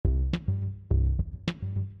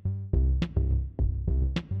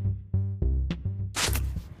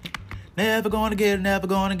Never gonna get it, never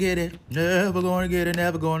gonna get it. Never gonna get it,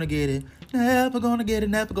 never gonna get it. Never gonna get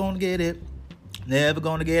it, never gonna get it. Never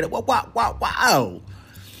gonna get it. Wow, wow, wow, wow.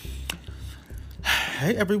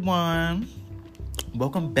 Hey, everyone.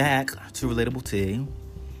 Welcome back to Relatable Tea.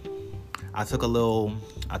 I know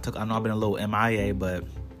I've been a little MIA, but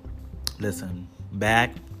listen,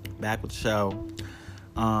 back with the show.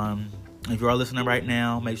 If you are listening right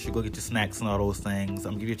now, make sure you go get your snacks and all those things.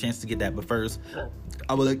 I'm gonna give you a chance to get that, but first,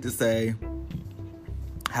 I would like to say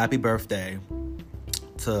happy birthday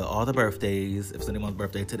to all the birthdays, if it's anyone's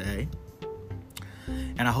birthday today.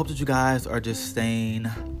 And I hope that you guys are just staying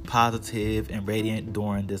positive and radiant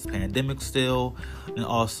during this pandemic still, and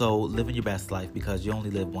also living your best life because you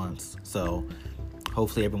only live once. So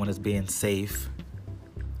hopefully everyone is being safe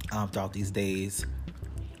throughout these days.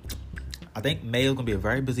 I think May is going to be a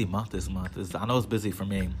very busy month this month. I know it's busy for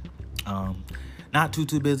me. Not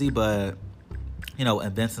too busy, but,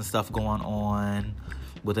 events and stuff going on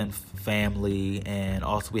within family. And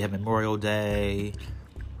also we have Memorial Day.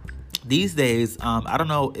 These days, I don't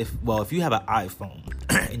know if you have an iPhone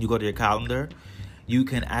and you go to your calendar, you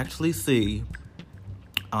can actually see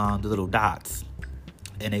the little dots.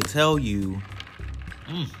 And they tell you,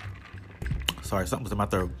 sorry, something was in my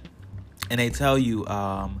throat. And they tell you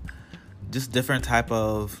just different type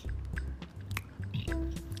of,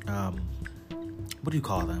 what do you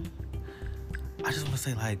call them? I just want to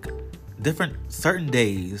say different certain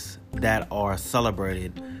days that are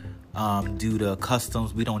celebrated due to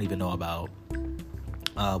customs we don't even know about.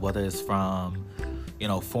 Whether it's from,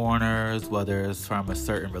 foreigners, whether it's from a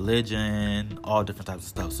certain religion, all different types of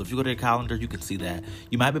stuff. So if you go to your calendar, you can see that.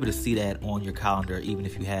 You might be able to see that on your calendar, even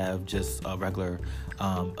if you have just a regular,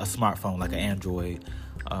 a smartphone, like an Android.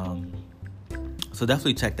 So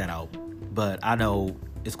definitely check that out. But I know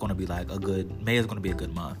it's going to be May is going to be a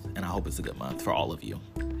good month. And I hope it's a good month for all of you,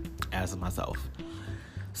 as of myself.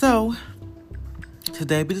 So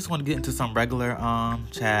today we just want to get into some regular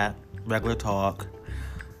chat, regular talk.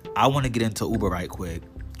 I want to get into Uber right quick.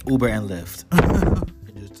 Uber and Lyft.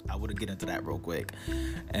 I want to get into that real quick.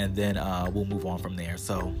 And then we'll move on from there.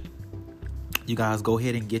 So you guys go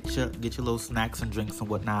ahead and get your little snacks and drinks and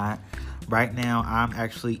whatnot. Right now I'm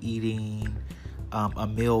actually eating a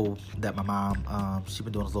meal that my mom, she's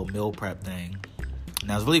been doing this little meal prep thing.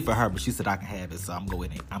 Now it's really for her, but she said I can have it, so I'm going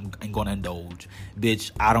to indulge.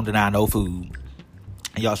 Bitch, I don't deny no food.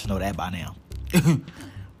 And y'all should know that by now.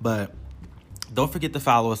 But don't forget to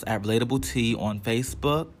follow us at Relatable Tea on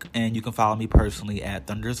Facebook. And you can follow me personally at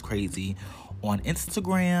Thunder's Crazy on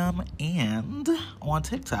Instagram and on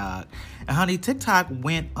TikTok. And honey, TikTok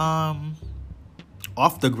went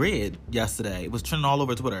off the grid yesterday. It was trending all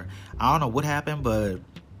over Twitter. I don't know what happened, but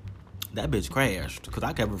that bitch crashed. Because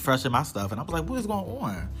I kept refreshing my stuff. And I was like, what is going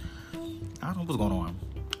on? I don't know what's going on.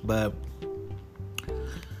 But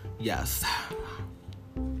yes.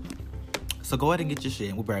 So go ahead and get your shit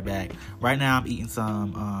and we'll be right back. Right now I'm eating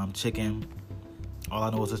some chicken. All I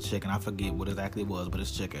know is it's chicken. I forget what exactly it was, but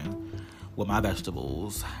it's chicken with my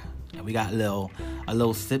vegetables. And we got a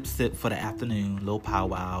little sip for the afternoon, little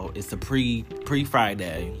powwow. It's a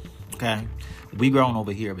pre-Friday, okay? We grown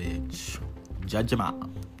over here, bitch. Judge your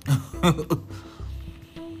mom.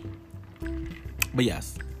 But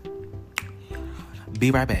yes,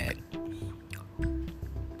 be right back.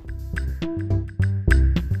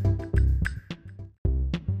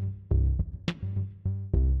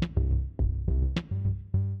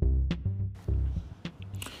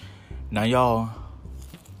 Now, y'all,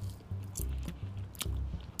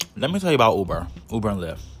 let me tell you about Uber and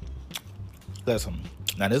Lyft. Listen,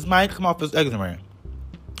 now this might come off as ignorant.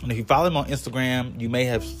 And if you follow me on Instagram, you may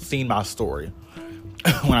have seen my story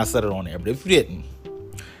when I said it on there. But if you didn't,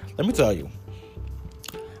 let me tell you.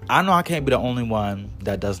 I know I can't be the only one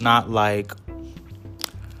that does not like,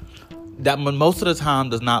 that most of the time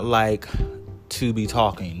does not like to be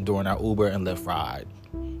talking during our Uber and Lyft ride.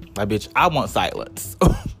 Like, bitch, I want silence.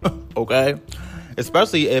 Okay?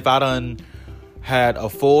 Especially if I done had a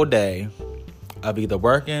full day of either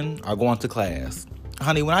working or going to class.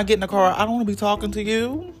 Honey, when I get in the car, I don't want to be talking to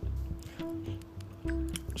you.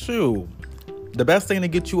 Shoot. The best thing to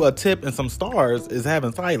get you a tip and some stars is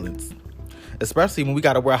having silence. Especially when we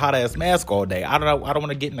got to wear a hot-ass mask all day. I don't want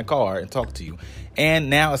to get in the car and talk to you. And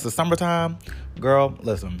now it's the summertime. Girl,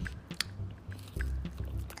 listen.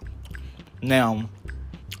 Now,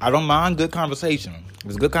 I don't mind good conversation. If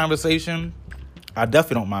it's good conversation, I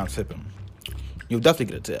definitely don't mind tipping. You'll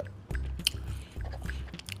definitely get a tip.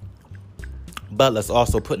 But let's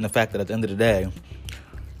also put in the fact that at the end of the day,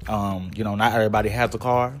 not everybody has a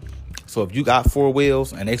car. So if you got 4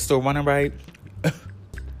 wheels and they still running right,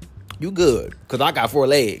 You good. Because I got 4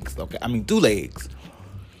 legs. Okay. I mean, 2 legs.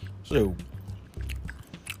 So.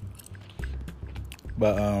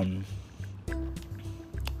 But,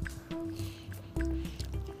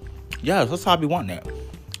 yeah, that's how I be wanting that.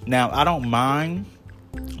 Now, I don't mind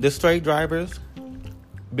the straight drivers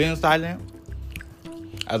being silent.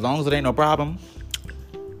 As long as it ain't no problem.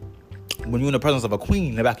 When you're in the presence of a queen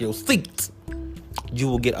in the back of your seat, you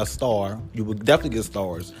will get a star. You will definitely get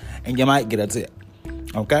stars. And you might get a tip.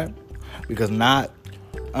 Okay? Because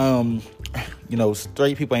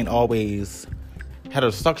straight people ain't always,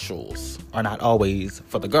 heterosexuals are not always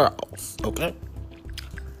for the girls. Okay?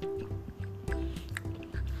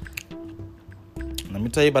 Let me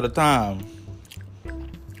tell you about the time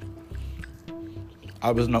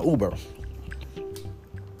I was in an Uber.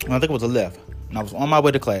 I think it was a Lyft. And I was on my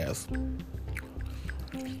way to class.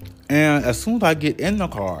 And as soon as I get in the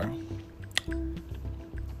car,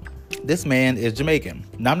 this man is Jamaican.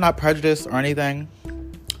 Now, I'm not prejudiced or anything,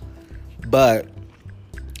 but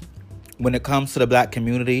when it comes to the black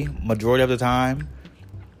community, majority of the time,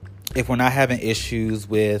 if we're not having issues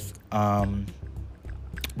with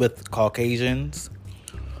Caucasians,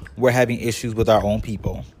 we're having issues with our own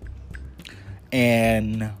people.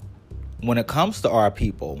 And when it comes to our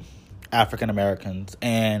people, African Americans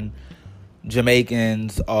and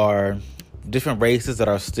Jamaicans are different races that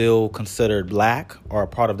are still considered black or a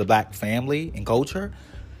part of the black family and culture.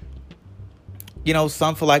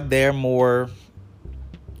 Some feel like they're more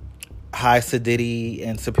high acidity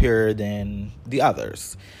and superior than the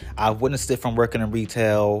others. I've witnessed it from working in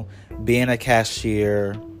retail, being a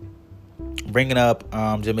cashier, bringing up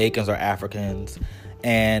Jamaicans or Africans,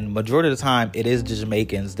 and majority of the time it is the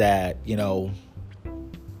Jamaicans that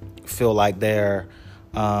feel like they're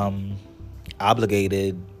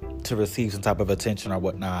obligated to receive some type of attention or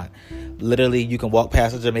whatnot. Literally, you can walk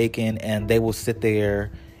past a Jamaican and they will sit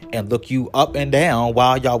there and look you up and down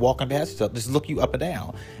while y'all walking past each other. Just look you up and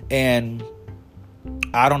down. And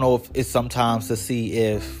I don't know if it's sometimes to see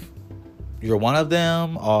if you're one of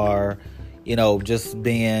them or, just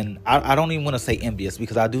being, I don't even want to say envious,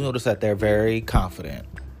 because I do notice that they're very confident.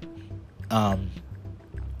 They're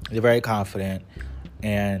very confident.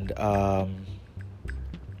 And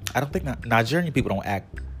I don't think Nigerian people don't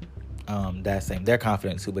act that same. They're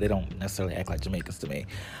confident too, but they don't necessarily act like Jamaicans to me.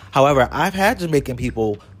 However, I've had Jamaican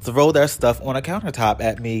people throw their stuff on a countertop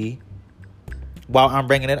at me while I'm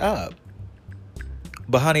bringing it up.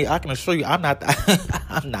 But honey, I can assure you, I'm not that,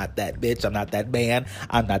 I'm not that bitch. I'm not that man.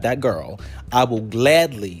 I'm not that girl. I will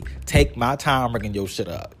gladly take my time bringing your shit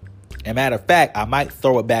up. And matter of fact, I might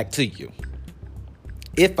throw it back to you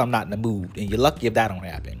if I'm not in the mood. And you're lucky if that don't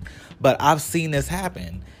happen. But I've seen this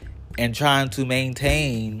happen. And trying to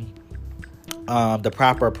maintain the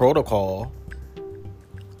proper protocol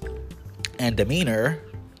and demeanor,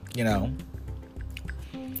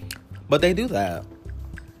 But they do that.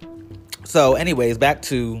 So anyways, back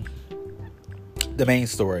to the main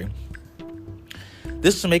story.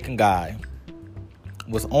 This Jamaican guy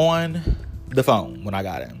was on the phone when I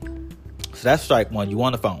got in. So that's strike one. You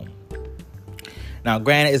on the phone. Now,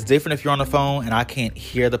 granted, it's different if you're on the phone and I can't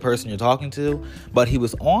hear the person you're talking to. But he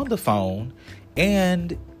was on the phone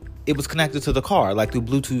and it was connected to the car, like through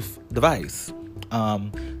Bluetooth device.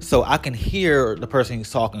 So I can hear the person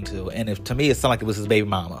he's talking to. And to me, it sounded like it was his baby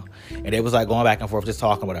mama. And it was like going back and forth, just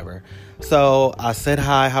talking, whatever. So I said,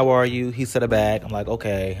 hi, how are you? He said it back. I'm like,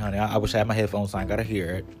 okay, honey, I wish I had my headphones so I got to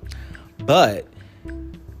hear it. But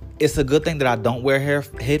it's a good thing that I don't wear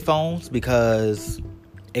headphones, because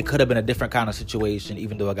it could have been a different kind of situation,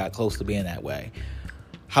 even though I got close to being that way.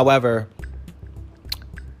 However,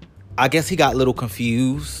 I guess he got a little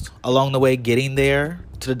confused along the way getting there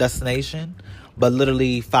to the destination. But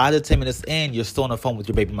literally 5 to 10 minutes in, you're still on the phone with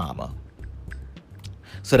your baby mama.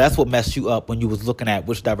 So that's what messed you up when you was looking at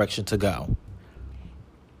which direction to go.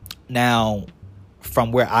 Now,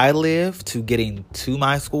 from where I live to getting to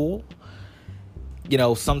my school,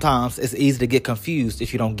 sometimes it's easy to get confused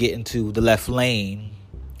if you don't get into the left lane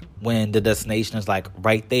when the destination is like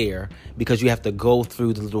right there, because you have to go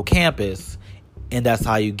through the little campus, and that's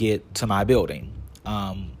how you get to my building,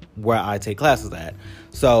 where I take classes at.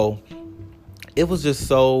 So it was just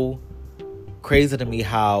so crazy to me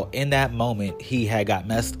how in that moment he had got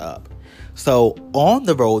messed up. So on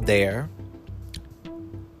the road there,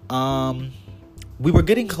 we were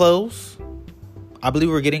getting close. I believe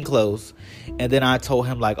we were getting close. And then I told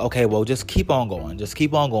him, like, okay, well, just keep on going. Just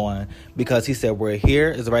keep on going. Because he said, we're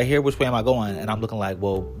here. Is it right here? Which way am I going? And I'm looking like,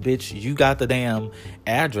 well, bitch, you got the damn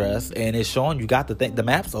address. And it's showing you got the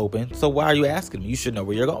maps open. So why are you asking me? You should know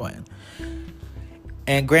where you're going.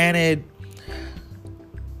 And granted,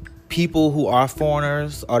 people who are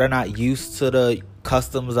foreigners, or they're not used to the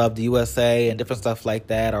customs of the USA and different stuff like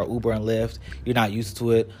that, or Uber and Lyft, you're not used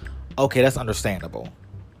to it. Okay, that's understandable.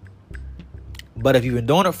 But if you've been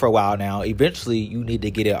doing it for a while now, eventually you need to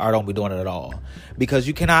get it or don't be doing it at all. Because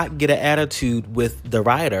you cannot get an attitude with the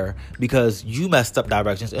rider because you messed up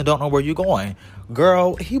directions and don't know where you're going.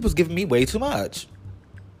 Girl, he was giving me way too much.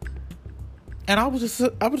 And I was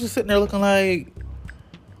just sitting there looking like,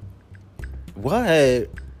 what?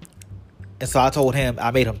 And so I told him, I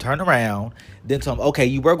made him turn around, then told him, okay,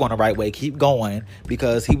 you were going the right way, keep going,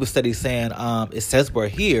 because he was steady saying, it says we're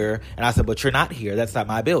here, and I said, but you're not here, that's not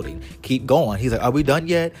my building, keep going. He's like, are we done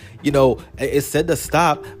yet? You know, it said to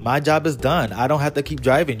stop, my job is done, I don't have to keep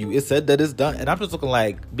driving you, it said that it's done. And I'm just looking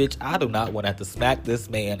like, bitch, I do not want to have to smack this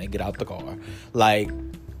man and get out the car. Like,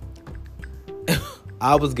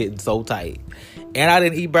 I was getting so tight. And I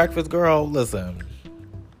didn't eat breakfast, girl, listen,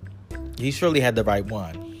 he surely had the right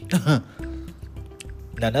one.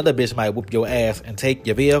 Now, another bitch might whoop your ass and take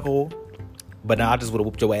your vehicle, but now I just would have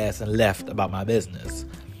whooped your ass and left about my business.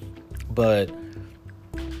 But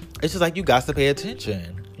it's just like, you got to pay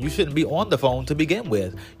attention. You shouldn't be on the phone to begin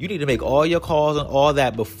with. You need to make all your calls and all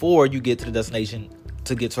that before you get to the destination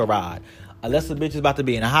to get to a ride. Unless the bitch is about to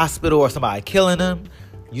be in a hospital or somebody killing them,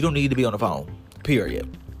 you don't need to be on the phone,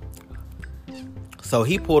 period. So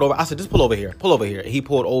he pulled over. I said, just pull over here. Pull over here. He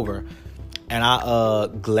pulled over. And I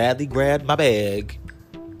gladly grabbed my bag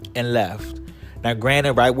and left. Now,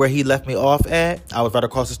 granted, right where he left me off at, I was right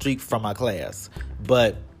across the street from my class.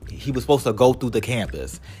 But he was supposed to go through the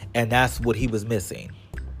campus. And that's what he was missing.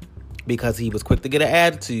 Because he was quick to get an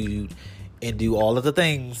attitude and do all of the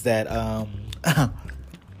things that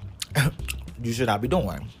you should not be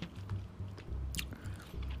doing.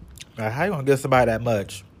 Now, how you gonna give somebody that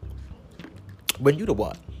much when you the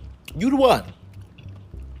one? You the one.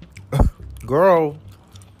 Girl,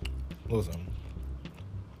 listen.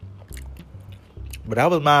 But that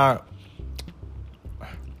was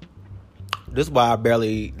this is why I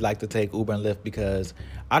barely like to take Uber and Lyft, because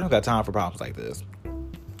I don't got time for problems like this.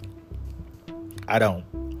 I don't.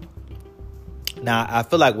 Now, I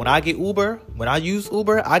feel like when I use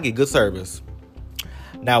Uber, I get good service.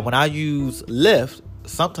 Now, when I use Lyft,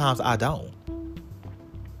 sometimes I don't.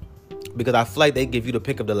 Because I feel like they give you the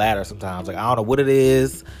pick of the ladder sometimes. Like, I don't know what it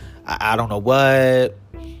is. I don't know what.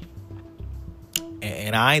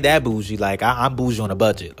 And I ain't that bougie. Like, I'm bougie on a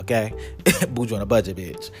budget, okay? Bougie on a budget,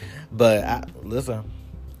 bitch. But, listen.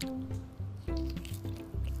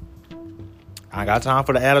 I ain't got time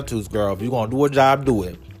for the attitudes, girl. If you gonna do a job, do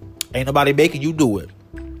it. Ain't nobody making you do it.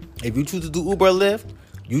 If you choose to do Uber or Lyft,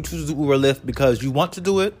 you choose to do Uber or Lyft because you want to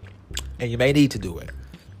do it, and you may need to do it.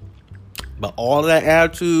 But all of that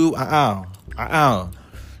attitude,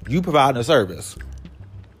 you providing a service.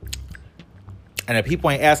 And if people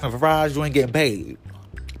ain't asking for rides, you ain't getting paid.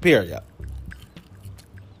 Period.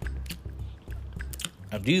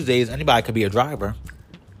 And these days, anybody could be a driver.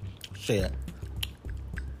 Shit.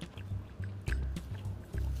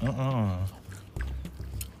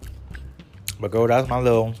 But girl, that's my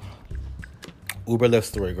little Uber Lyft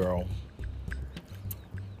story, girl.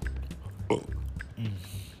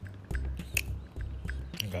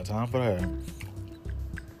 Ain't got time for that.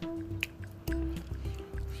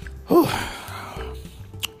 Whew.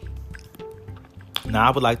 Now,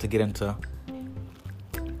 I would like to get into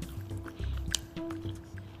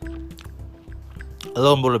a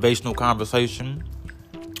little motivational conversation.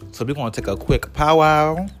 So we're going to take a quick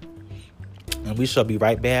powwow. And we shall be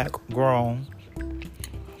right back, girl.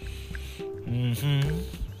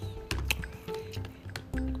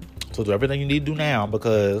 So do everything you need to do now,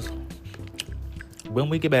 because when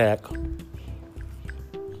we get back,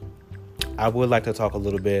 I would like to talk a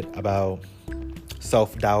little bit about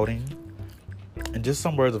self-doubting and just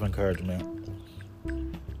some words of encouragement,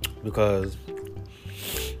 because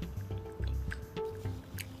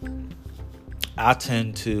I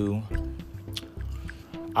tend to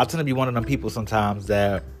be one of them people sometimes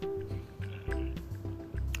that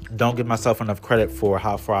don't give myself enough credit for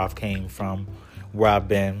how far I've came from where I've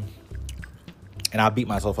been. And I beat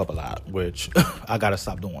myself up a lot, which I gotta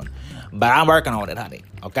stop doing. But I'm working on it, honey.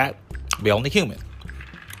 Okay? Be only human.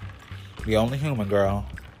 Be only human, girl.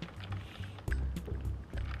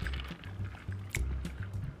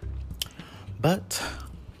 But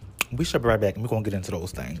we should be right back, and we're gonna get into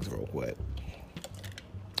those things real quick.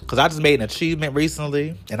 Because I just made an achievement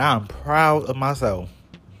recently, and I'm proud of myself.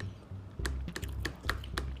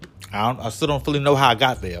 I still don't fully know how I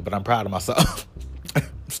got there, but I'm proud of myself.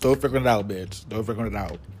 Still figuring it out, bitch. Still figuring it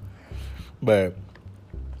out. But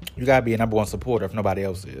you gotta be a number one supporter if nobody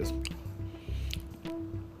else is.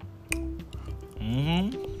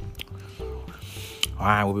 All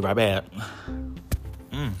right, we'll be right back.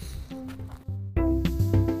 Mm.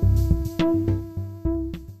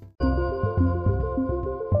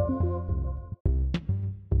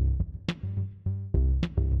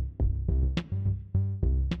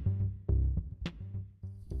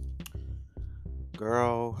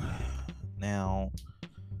 Girl, now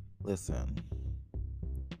listen.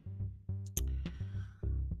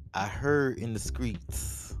 I heard in the streets.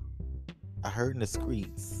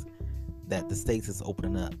 That the states is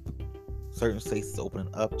opening up. Certain states is opening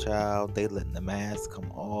up, child. They letting the mask come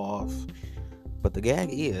off. But the gag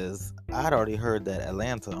is, I'd already heard that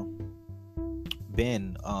Atlanta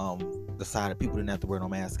been decided people didn't have to wear no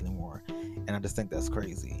mask anymore, and I just think that's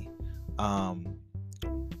crazy. I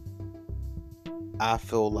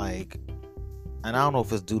feel like, and I don't know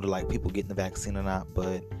if it's due to like people getting the vaccine or not,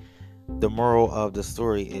 but the moral of the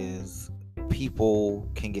story is people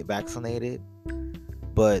can get vaccinated,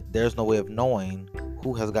 but there's no way of knowing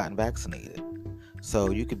who has gotten vaccinated.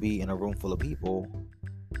 So you could be in a room full of people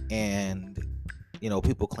and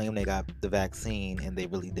people claim they got the vaccine and they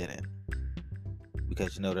really didn't,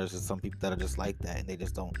 because there's just some people that are just like that and they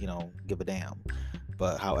just don't give a damn.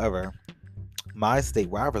 But however, my state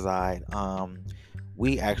where I reside,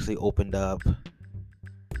 we actually opened up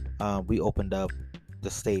the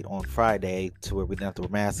state on Friday to where we didn't have to wear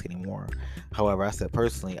masks anymore. However, I said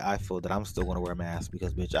personally, I feel that I'm still going to wear a mask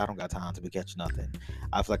because, bitch, I don't got time to be catching nothing.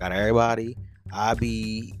 I feel like out of everybody, I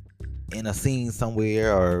be in a scene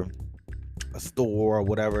somewhere or a store or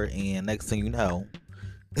whatever, and next thing you know,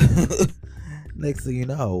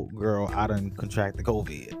 girl, I done contracted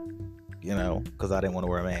COVID. Because I didn't want to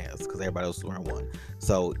wear a mask because everybody else was wearing one.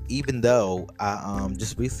 So even though I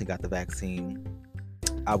just recently got the vaccine,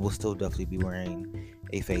 I will still definitely be wearing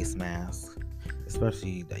a face mask.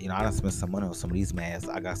 Especially, I done spent some money on some of these masks.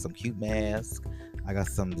 I got some cute masks. I got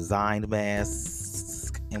some designed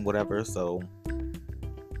masks and whatever. So,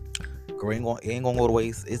 girl, it ain't gonna go to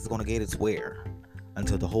waste. It's gonna get its wear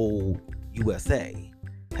until the whole USA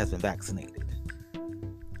has been vaccinated.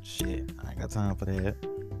 Shit, I ain't got time for that.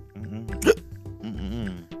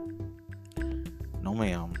 No,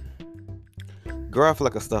 ma'am. Girl, I feel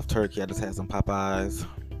like a stuffed turkey. I just had some Popeyes.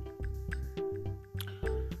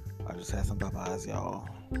 Y'all.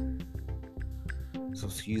 So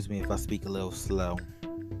excuse me if I speak a little slow.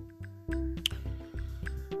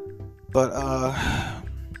 But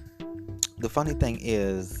the funny thing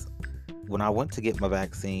is, when I went to get my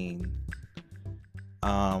vaccine,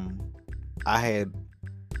 I had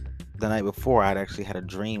the night before, I'd actually had a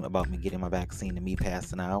dream about me getting my vaccine and me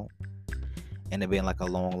passing out and it being like a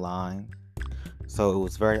long line. So it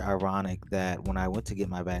was very ironic that when I went to get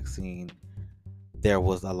my vaccine, there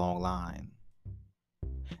was a long line.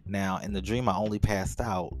 Now, in the dream, I only passed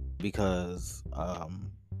out because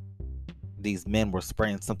these men were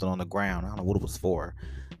spraying something on the ground. I don't know what it was for,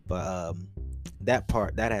 but that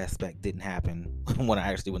aspect didn't happen when I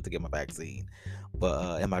actually went to get my vaccine.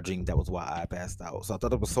 But in my dream, that was why I passed out. So I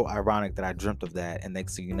thought it was so ironic that I dreamt of that, and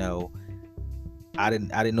next thing you know, I didn't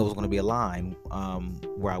know it was going to be a line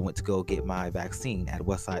where I went to go get my vaccine at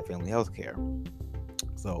Westside Family Healthcare.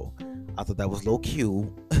 So I thought that was a little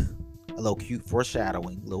cute, a little cute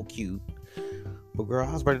foreshadowing, a little cute. But girl,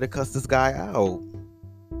 I was ready to cuss this guy out.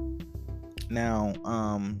 Now,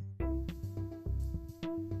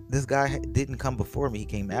 this guy didn't come before me; he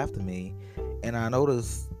came after me, and I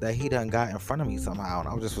noticed that he done got in front of me somehow, and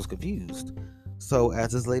I was confused. So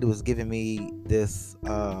as this lady was giving me this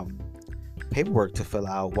paperwork to fill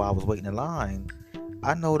out while I was waiting in line,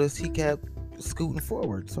 I noticed he kept scooting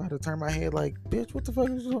forward. So I had to turn my head like, bitch, what the fuck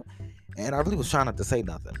is this? And I really was trying not to say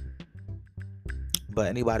nothing. But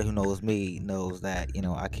anybody who knows me knows that,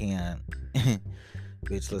 I can't.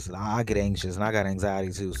 Bitch, listen, I get anxious and I got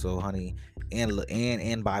anxiety too. So, honey, and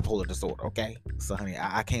bipolar disorder, okay? So, honey,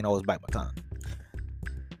 I can't always bite my tongue.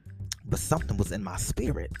 But something was in my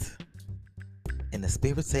spirit. And the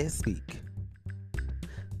spirit said, speak.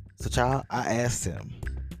 So, child, I asked him.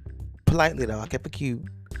 Politely, though, I kept it cute.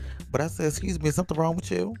 But I said, excuse me, is something wrong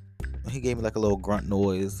with you? He gave me like a little grunt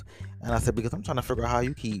noise. And I said, because I'm trying to figure out how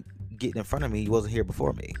you keep getting in front of me. You wasn't here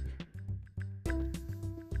before me.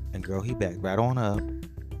 And girl, he backed right on up.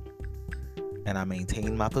 And I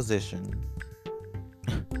maintained my position.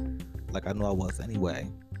 Like I knew I was anyway.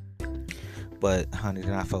 But honey,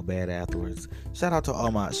 then I felt bad afterwards. Shout out to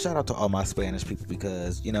all my Spanish people,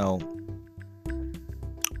 because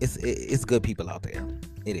it's good people out there.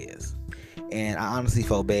 It is. And I honestly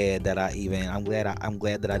felt bad that I'm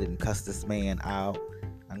glad that I didn't cuss this man out.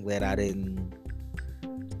 I'm glad I didn't,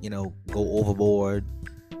 go overboard.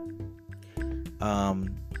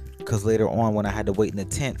 Because later on, when I had to wait in the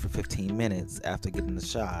tent for 15 minutes after getting the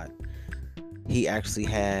shot, he actually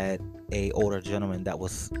had a older gentleman that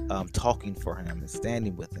was talking for him and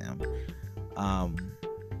standing with him. Um,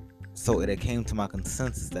 so it came to my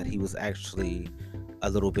consensus that he was actually a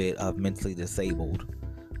little bit of mentally disabled.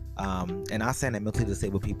 And I'm saying that mentally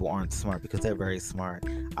disabled people aren't smart, because they're very smart.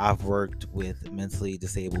 I've worked with mentally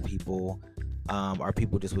disabled people, or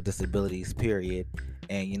people just with disabilities, period.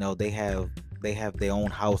 And they have their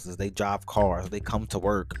own houses, they drive cars, they come to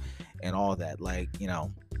work, and all that. Like,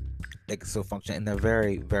 they can still function, and they're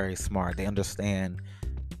very, very smart. They understand,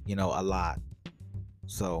 a lot.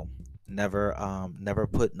 So never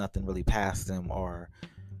put nothing really past them, or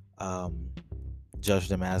um, judge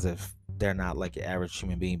them as if they're not like your average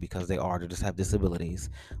human being, because they are. They just have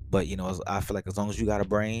disabilities. But I feel like as long as you got a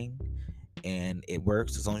brain and it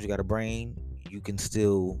works, as long as you got a brain, you can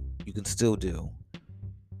still do.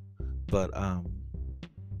 But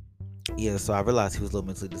yeah. So I realized he was a little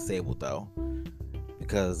mentally disabled though,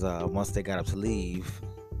 because once they got up to leave,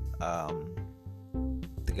 um,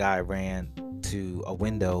 the guy ran to a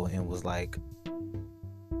window and was like,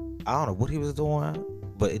 I don't know what he was doing,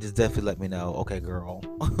 but it just definitely let me know, okay, girl,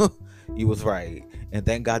 you was right. And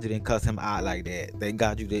thank God you didn't cuss him out like that. Thank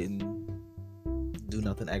God you didn't do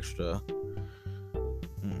nothing extra.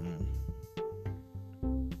 Mm-mm.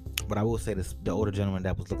 But I will say this: the older gentleman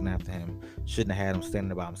that was looking after him shouldn't have had him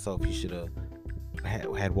standing by himself. He should have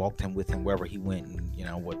had walked him with him wherever he went,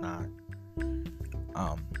 and whatnot.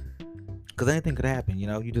 Because anything could happen.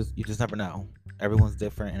 You just never know. Everyone's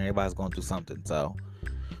different, and everybody's going through something. So,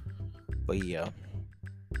 but yeah.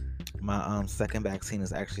 My second vaccine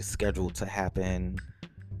is actually scheduled to happen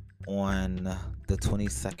on the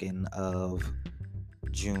 22nd of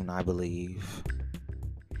June, I believe.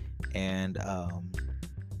 And I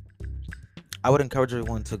would encourage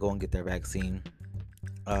everyone to go and get their vaccine,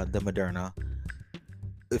 the Moderna,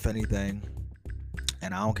 if anything.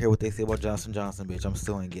 And I don't care what they say about Johnson Johnson, bitch. I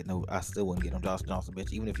still wouldn't get no Johnson Johnson,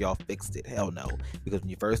 bitch. Even if y'all fixed it, hell no. Because when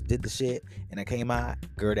you first did the shit and it came out,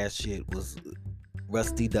 girl, that shit was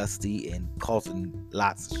rusty, dusty, and causing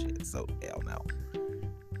lots of shit. So hell no.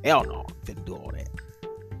 Hell no. Couldn't do all that.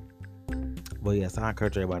 But yes, I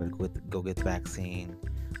encourage everybody to go get the vaccine.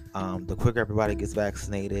 The quicker everybody gets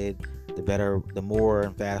vaccinated, the better, the more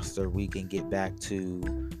and faster we can get back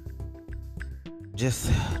to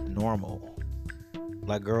just normal.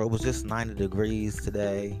 Like, girl, it was just 90 degrees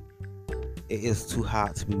today. It is too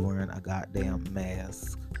hot to be wearing a goddamn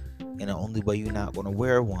mask. And the only way you're not going to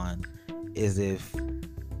wear one is if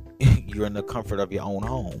you're in the comfort of your own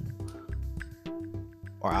home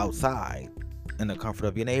or outside in the comfort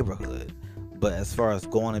of your neighborhood. But as far as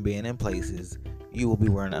going and being in places, you will be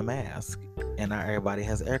wearing a mask. And not everybody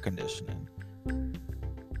has air conditioning.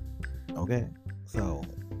 Okay? So,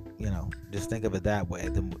 just think of it that way.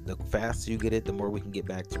 The faster you get it, the more we can get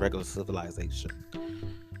back to regular civilization.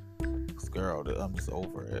 Girl, I'm just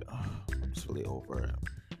over it. I'm just really over it.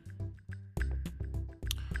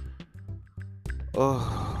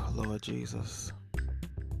 Oh, Lord Jesus.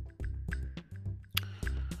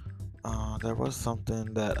 There was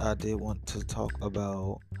something that I did want to talk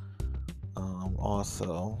about.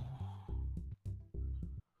 Also,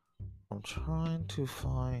 I'm trying to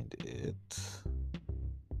find it.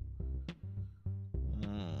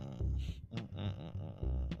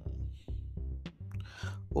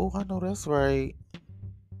 Oh, I know that's right.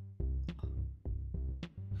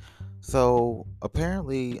 So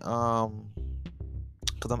apparently, because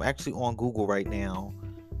I'm actually on Google right now,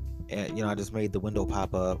 and I just made the window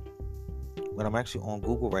pop up, but I'm actually on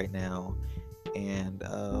Google right now, and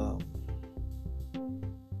I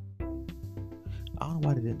don't know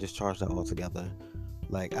why they didn't just charge that altogether.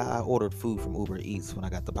 Like, I ordered food from Uber Eats when I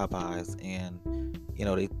got the Popeyes, and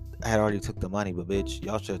they had already took the money, but bitch,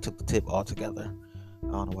 y'all should have took the tip altogether. I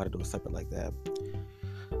don't know why to do it separate like that.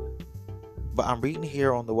 But I'm reading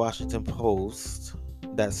here on the Washington Post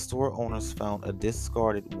that store owners found a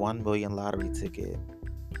discarded 1 million lottery ticket,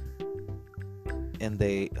 and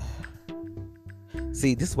they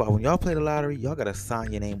see, this is why when y'all play the lottery, y'all gotta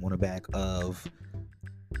sign your name on the back of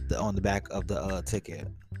the ticket.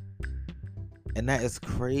 And that is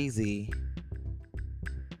crazy,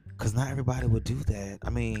 because not everybody would do that. I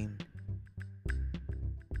mean,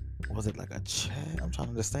 was it like a check? I'm trying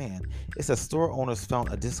to understand. It says store owners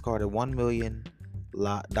found a discarded $1 million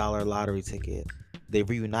lottery ticket. They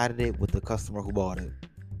reunited it with the customer who bought it.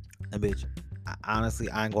 And bitch, honestly,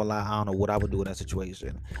 I ain't gonna lie, I don't know what I would do in that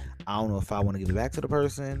situation. I don't know if I want to give it back to the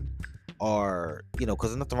person, or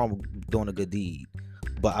because there's nothing wrong with doing a good deed.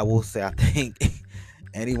 But I will say, I think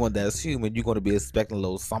Anyone that's human, you're going to be expecting a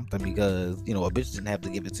little something because, you know, a bitch didn't have to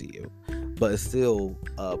give it to you. But it's still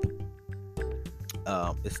up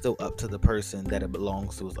to the person that it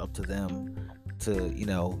belongs to. It's up to them to, you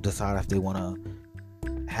know, decide if they want to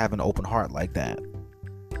have an open heart like that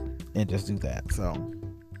and just do that. So,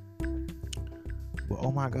 but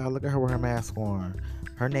oh my God, look at her with her mask on.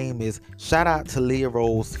 Her name is, shout out to Leah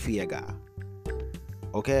Rose Fiega.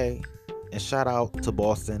 Okay? And shout out to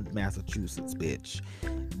Boston, Massachusetts, bitch.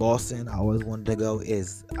 Boston, I always wanted to go.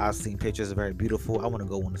 I've seen pictures, very beautiful. I want to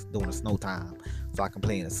go during the snow time so I can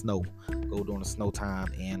play in the snow. Go during the snow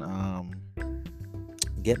time and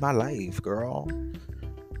get my life, girl.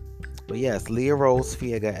 But yes, Leah Rose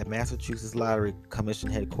Fiega at Massachusetts Lottery Commission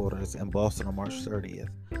headquarters in Boston on March 30th.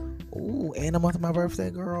 Ooh, and the month of my birthday,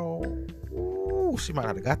 girl. Ooh, she might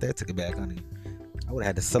not have got that ticket back, honey. I would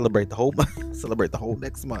have had to celebrate the whole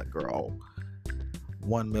next month, girl.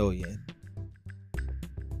 1 million.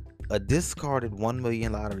 A discarded 1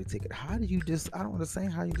 million lottery ticket. How do you I don't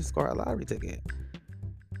understand how you discard a lottery ticket.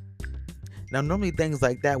 Now, normally things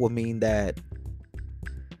like that would mean that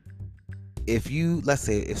let's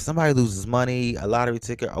say if somebody loses money, a lottery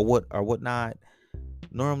ticket or whatnot,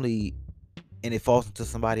 normally, and it falls into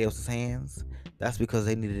somebody else's hands, that's because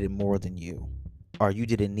they needed it more than you, or you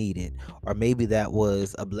didn't need it, or maybe that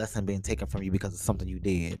was a blessing being taken from you because of something you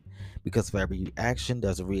did. Because for every action,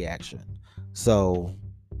 there's a reaction. So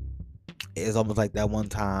it's almost like that one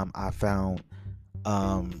time I found,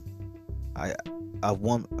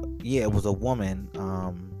 it was a woman,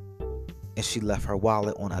 and she left her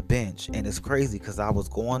wallet on a bench, and it's crazy because I was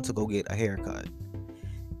going to go get a haircut,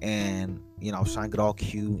 and you know, I was trying to get all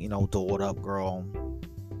cute, you know, dolled up, girl.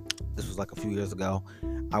 This was like a few years ago.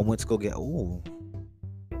 I went to go get, ooh,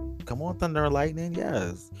 come on, thunder and lightning,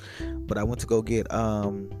 yes. But I went to go get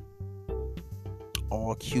all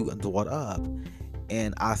cute and dolled up,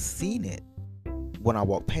 and I seen it when I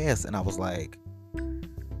walked past, and I was like,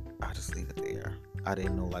 I just leave it there. I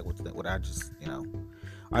didn't know like what I just, you know,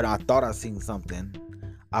 I thought I seen something,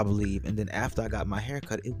 I believe, and then after I got my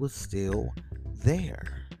haircut, it was still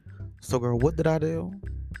there. So, girl, what did I do?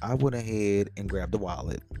 I went ahead and grabbed the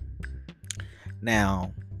wallet.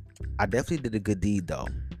 Now, I definitely did a good deed, though.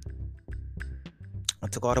 I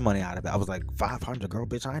took all the money out of it. I was like, $500, girl,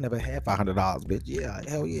 bitch. I ain't never had $500, bitch. Yeah,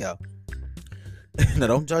 hell yeah. Now,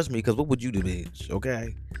 don't judge me, because what would you do, bitch?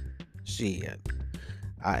 Okay? Shit.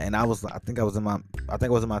 I think I was in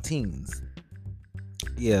my teens.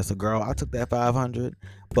 Yeah, so girl, I took that 500,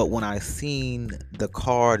 but when I seen the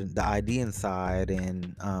card, the ID inside,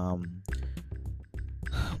 and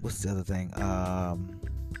what's the other thing? I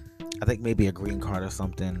think maybe a green card or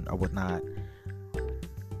something or whatnot.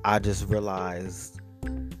 I just realized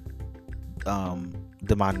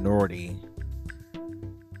the minority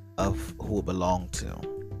of who it belonged to.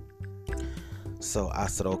 So I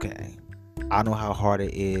said, okay, I know how hard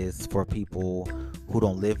it is for people who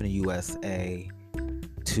don't live in the USA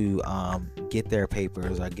to get their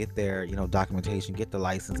papers or get their, you know, documentation, get the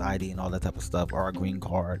license, ID, and all that type of stuff, or a green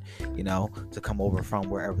card, you know, to come over from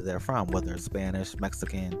wherever they're from, whether it's Spanish,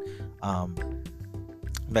 Mexican,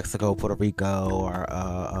 Mexico, Puerto Rico, or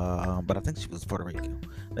but I think she was Puerto Rican.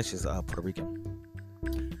 I think she's Puerto Rican.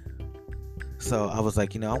 So I was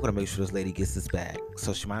like, you know, I'm gonna make sure this lady gets this back.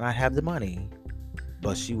 So she might not have the money,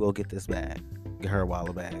 but she will get this back, get her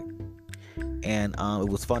wallet back. And it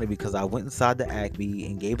was funny because I went inside the Acme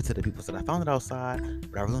and gave it to the people. Said I found it outside,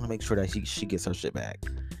 but I really want to make sure that she gets her shit back.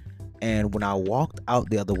 And when I walked out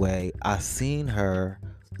the other way, I seen her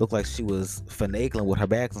look like she was finagling with her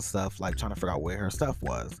bags and stuff, like trying to figure out where her stuff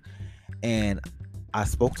was. And I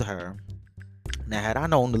spoke to her. Now, had I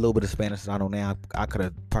known a little bit of Spanish that I know now, I could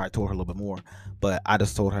have probably told her a little bit more. But I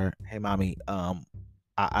just told her, "Hey, mommy,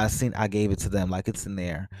 I gave it to them, like it's in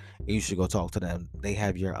there. And you should go talk to them. They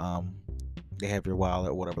have your wallet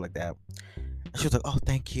or whatever like that." And she was like, "Oh,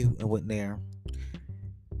 thank you," and went there.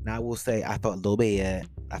 Now I will say I felt a little bad.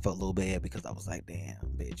 Because I was like, "Damn,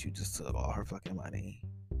 bitch, you just took all her fucking money.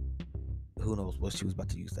 Who knows what she was about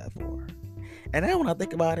to use that for?" And then when I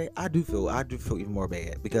think about it, I do feel even more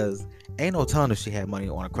bad, because ain't no telling if she had money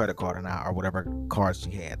on a credit card or not, or whatever card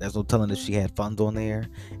she had. There's no telling if she had funds on there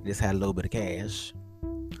and just had a little bit of cash.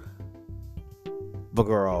 But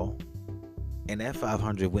girl, and that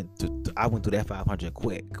 500 I went through that 500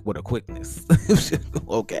 with a quickness.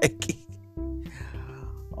 Okay.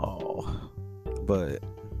 Oh, but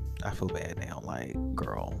I feel bad now. Like,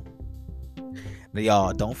 girl. Now,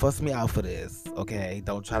 y'all, don't fuss me out for this, okay?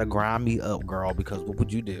 Don't try to grind me up, girl, because what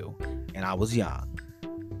would you do? And I was young.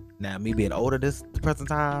 Now, me being older this present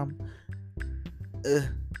time,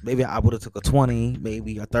 Maybe I would have took a 20,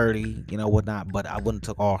 maybe a 30, whatnot, but I wouldn't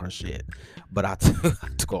took all her shit. But I I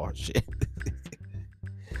took all her shit.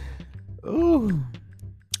 Ooh.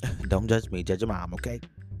 Don't judge me, judge your mom, okay?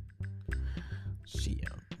 Shit.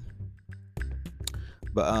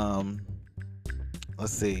 But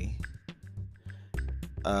let's see.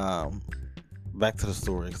 Um Back to the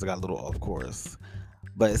story because I got a little off course.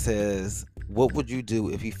 But it says, what would you do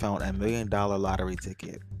if you found $1 million lottery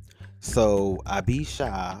ticket? So Abi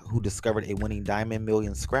Shah, who discovered a winning Diamond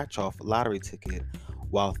Million scratch-off lottery ticket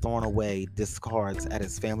while throwing away discards at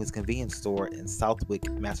his family's convenience store in Southwick,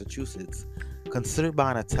 Massachusetts, considered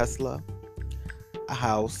buying a Tesla, a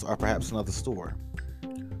house, or perhaps another store.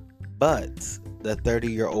 But the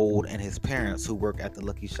 30-year-old and his parents, who work at the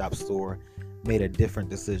Lucky Shop store, made a different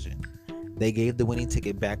decision. They gave the winning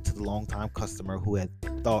ticket back to the longtime customer who had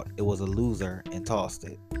thought it was a loser and tossed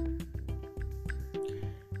it.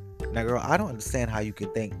 Now, girl, I don't understand how you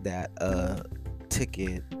can think that a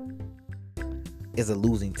ticket is a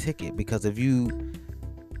losing ticket, because if you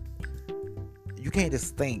can't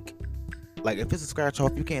just think, like, if it's a scratch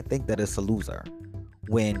off, you can't think that it's a loser,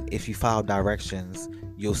 when if you follow directions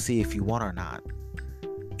you'll see if you won or not.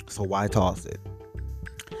 So why toss it?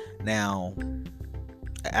 Now, an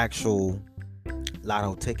actual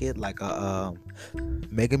lotto ticket like a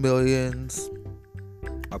Mega Millions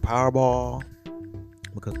or Powerball,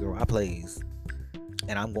 because girl, I plays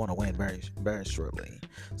and I'm going to win very, very shortly.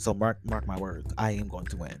 So mark my words, I am going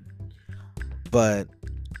to win. But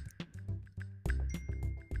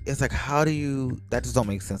it's like, how do you? That just don't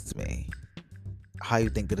make sense to me. How you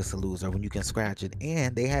think that it's a loser when you can scratch it,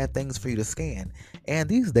 and they have things for you to scan. And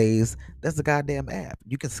these days, that's the goddamn app.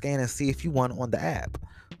 You can scan and see if you won on the app.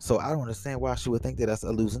 So I don't understand why she would think that that's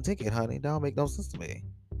a losing ticket, honey. That don't make no sense to me.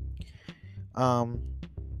 Um,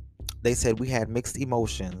 they said we had mixed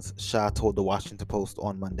emotions, Shah told the Washington Post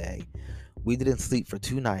on Monday. We didn't sleep for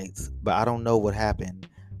 2 nights, but I don't know what happened.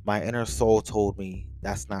 My inner soul told me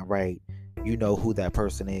that's not right. You know who that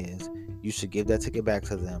person is. You should give that ticket back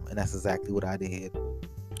to them. And that's exactly what I did.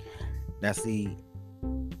 Now, see,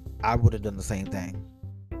 I would have done the same thing,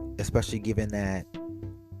 especially given that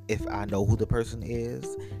if I know who the person is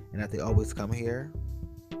and that they always come here,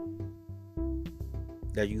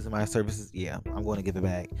 they're using my services, yeah, I'm going to give it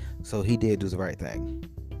back. So he did do the right thing.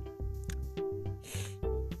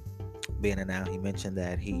 Being that now he mentioned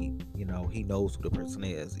that he knows who the person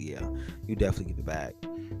is, yeah, you definitely give it back.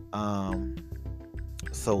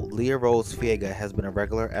 So Leah Rose Fiega has been a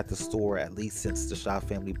regular at the store at least since the Shaw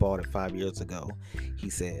family bought it 5 years ago, he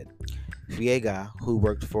said. Fiega, who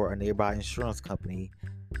worked for a nearby insurance company,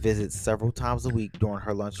 visits several times a week during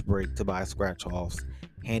her lunch break to buy scratch-offs,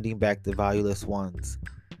 handing back the valueless ones,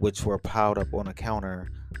 which were piled up on a counter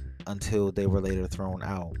until they were later thrown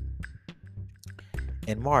out.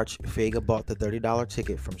 In March, Fiega bought the $30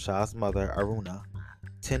 ticket from Shah's mother, Aruna.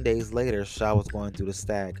 10 days later, Shah was going through the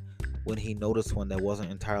stack when he noticed one that wasn't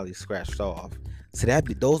entirely scratched off. So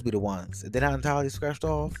those be the ones. If they're not entirely scratched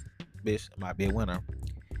off, bitch, it might be a winner.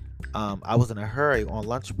 I was in a hurry on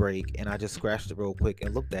lunch break and I just scratched it real quick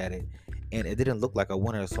and looked at it, and it didn't look like a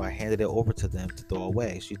winner, so I handed it over to them to throw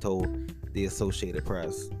away, she told the Associated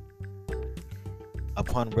Press.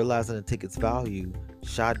 Upon realizing the ticket's value,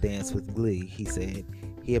 Shah danced with glee, he said.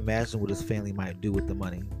 He imagined what his family might do with the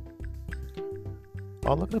money.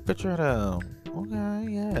 Oh, look at the picture of them.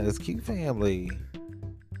 Okay, yeah, it's cute family.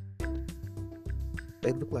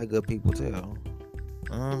 They look like good people too.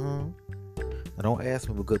 Now don't ask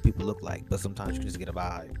me what good people look like, but sometimes you can just get a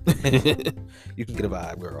vibe. You can get a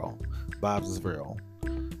vibe, girl. Vibes is real.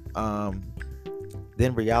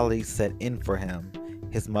 Then reality set in for him.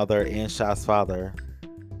 His mother and Shah's father,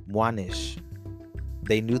 Mwanish.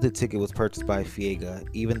 They knew the ticket was purchased by Fiega,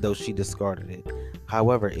 even though she discarded it.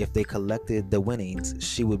 However, if they collected the winnings,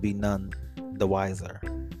 she would be none the wiser.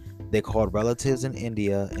 They called relatives in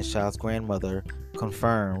India, and Shah's grandmother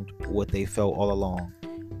confirmed what they felt all along.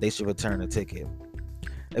 They should return the ticket.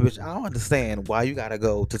 And bitch, I don't understand why you gotta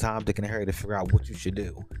go to Tom, Dick, and Harry to figure out what you should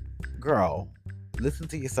do. Girl, listen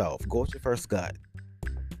to yourself. Go with your first gut.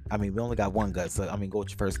 I mean, we only got one gut, so go with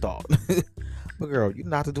your first thought. But girl, you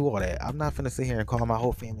don't have to do all that. I'm not finna sit here and call my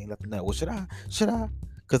whole family and let them know. Well, should I?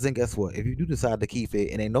 Because then guess what? If you do decide to keep it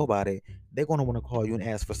and they know about it, they're going to want to call you and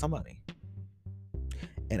ask for some money.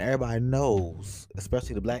 And everybody knows,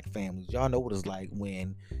 especially the black families, y'all know what it's like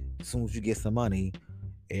when, as soon as you get some money,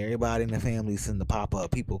 everybody in the family send the pop-up.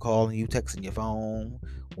 People calling you, texting your phone.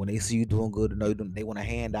 When they see you doing good, they want to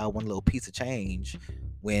hand out one little piece of change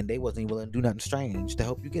when they wasn't even willing to do nothing strange to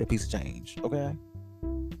help you get a piece of change. Okay?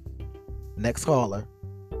 Next caller.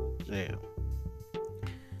 Yeah.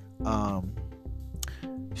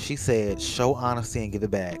 She said, show honesty and give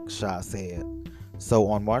it back, Shah said. So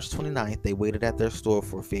on March 29th, they waited at their store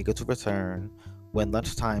for Fiega to return. When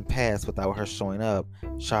lunchtime passed without her showing up,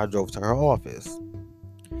 Shah drove to her office.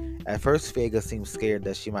 At first, Fiega seemed scared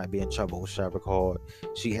that she might be in trouble, Shah recalled.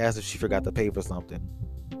 She asked if she forgot to pay for something.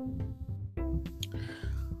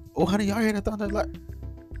 Oh, honey, y'all hear that thunder? Like,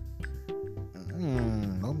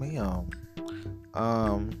 no, ma'am.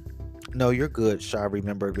 No, you're good, Shah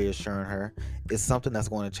remembered reassuring her. It's something that's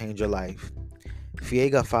going to change your life.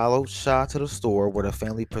 Fiega followed Shah to the store where the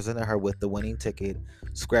family presented her with the winning ticket,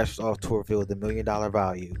 scratched off to reveal the $1 million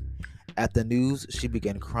value. At the news, she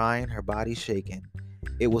began crying, her body shaking.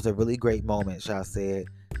 It was a really great moment, Shah said.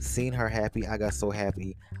 Seeing her happy, I got so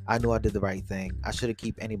happy. I knew I did the right thing. I shouldn't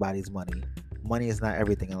keep anybody's money. Money is not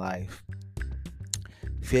everything in life.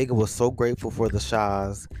 Fiega was so grateful for the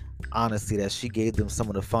Shah's honesty that she gave them some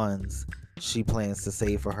of the funds she plans to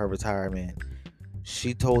save for her retirement.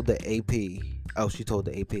 She told the AP.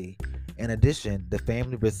 In addition, the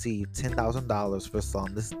family received $10,000 for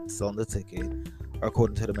selling the ticket,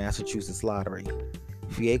 according to the Massachusetts lottery.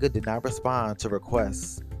 Fiega did not respond to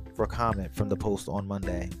requests for comment from the Post on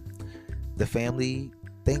Monday. The family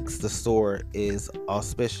thinks the store is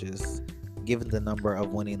auspicious, given the number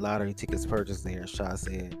of winning lottery tickets purchased there, Shah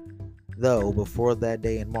said. Though, before that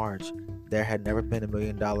day in March, there had never been $1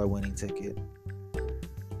 million winning ticket.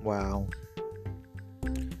 Wow.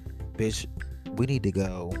 Bitch, we need to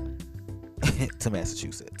go to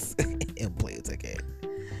Massachusetts and play a ticket.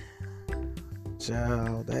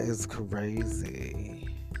 Child, that is crazy.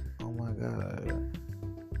 Oh my God.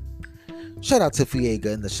 Shout out to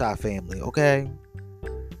Fiega and the Shah family, okay?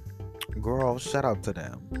 Girl, shout out to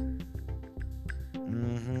them.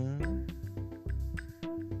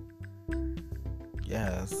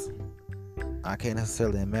 Yes. I can't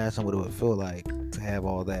necessarily imagine what it would feel like to have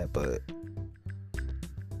all that, but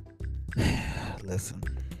listen.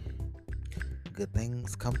 Good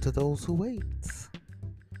things come to those who wait.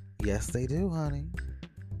 Yes, they do, honey.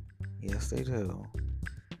 Yes, they do.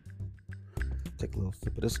 Take a little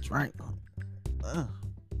sip of this drink.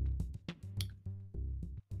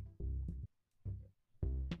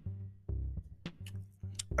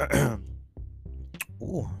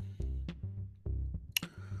 Ooh.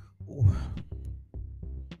 Ooh.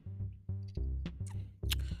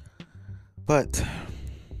 But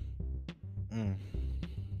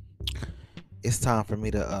it's time for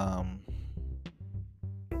me to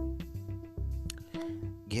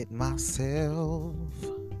get myself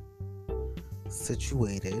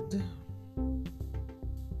situated.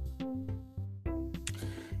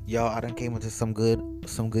 Y'all, I done came into some good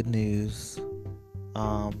news.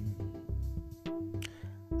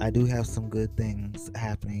 I do have some good things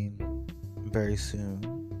happening very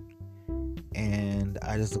soon, and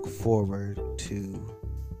I just look forward to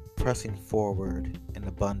pressing forward in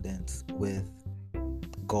abundance with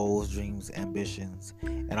goals, dreams, ambitions.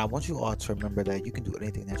 And I want you all to remember that you can do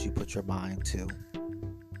anything that you put your mind to,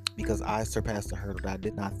 because I surpassed a hurdle that I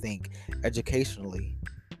did not think educational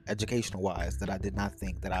wise, that I did not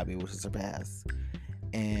think that I'd be able to surpass.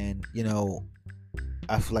 And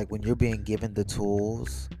I feel like when you're being given the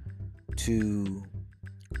tools to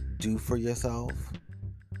do for yourself,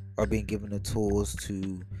 or being given the tools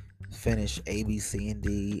to finish A, B, C, and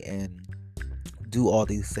D, and do all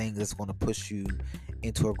these things that's going to push you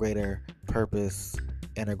into a greater purpose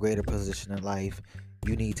and a greater position in life,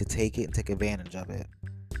 you need to take it and take advantage of it.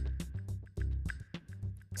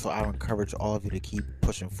 So I would encourage all of you to keep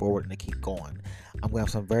pushing forward and to keep going. I'm going to have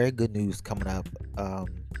some very good news coming up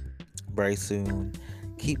very soon.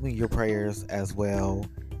 Keep me in your prayers as well.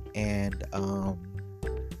 And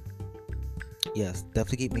yes,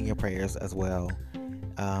 definitely keep me in your prayers as well,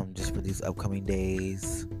 just for these upcoming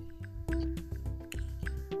days.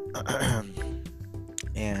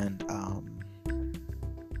 And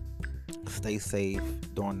stay safe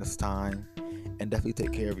during this time, and definitely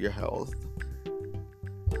take care of your health.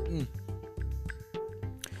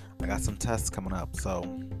 I got some tests coming up, so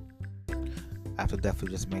I have to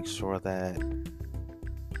definitely just make sure that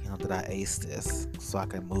that I ace this, so I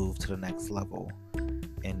can move to the next level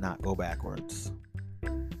and not go backwards.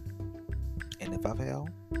 And if I fail,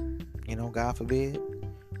 God forbid,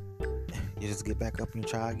 you just get back up and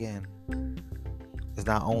try again. It's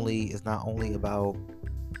not only about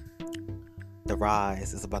the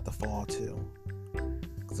rise, it's about the fall too,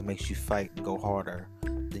 because it makes you fight and go harder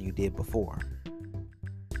than you did before.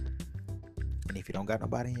 And if you don't got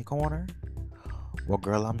nobody in your corner, well,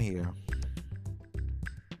 girl, I'm here.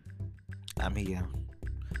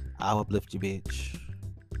 I'll uplift you, bitch.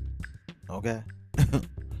 Okay?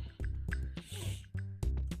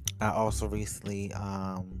 I also recently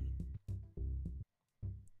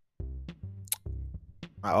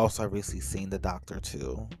seen the doctor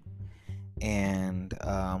too, and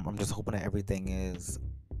I'm just hoping that everything is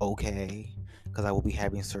okay because I will be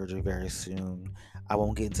having surgery very soon. I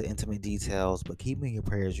won't get into intimate details, but keep me in your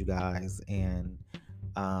prayers, you guys. And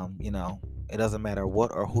you know, it doesn't matter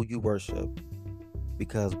what or who you worship,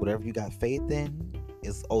 because whatever you got faith in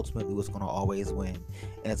is ultimately what's going to always win.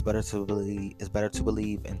 And it's better to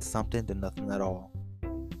believe in something than nothing at all.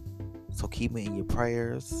 So keep me in your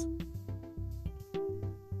prayers,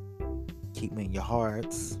 keep me in your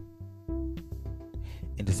hearts,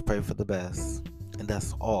 and just pray for the best. And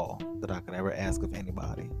that's all that I could ever ask of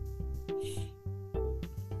anybody.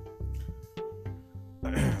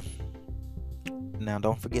 Now,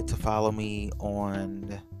 don't forget to follow me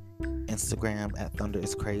on Instagram at Thunder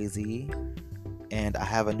is Crazy, and I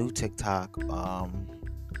have a new TikTok.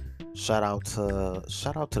 Shout out to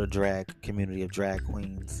the drag community of drag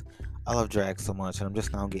queens. I love drag so much, and I'm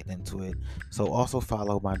just now getting into it. So also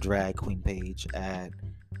follow my drag queen page at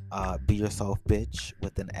Be Yourself Bitch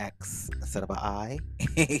with an X instead of an I.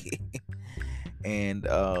 And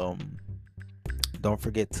don't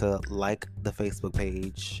forget to like the Facebook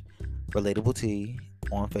page Relatable Tea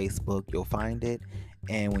on Facebook. You'll find it,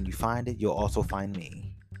 and when you find it, you'll also find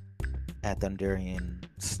me at Thunderian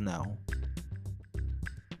Snow.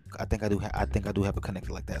 I think I do have a connector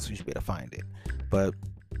like that, so you should be able to find it. But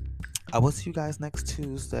I will see you guys next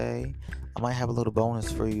Tuesday. I might have a little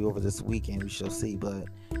bonus for you over this weekend. We shall see. But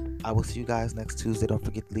I will see you guys next Tuesday. Don't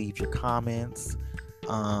forget to leave your comments.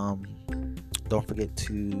 Don't forget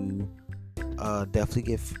to definitely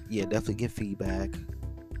give feedback.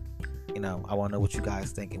 You know, I want to know what you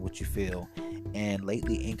guys think and what you feel. And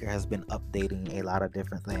lately, Anchor has been updating a lot of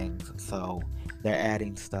different things. So they're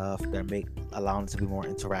adding stuff. They're allowing it to be more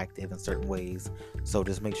interactive in certain ways. So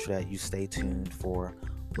just make sure that you stay tuned for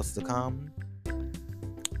what's to come.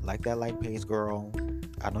 Like that like page, girl.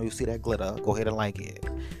 I know you see that glitter. Go ahead and like it.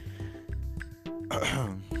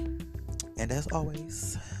 And as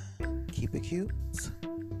always, keep it cute.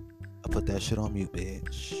 I put that shit on mute,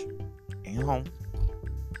 bitch. And home.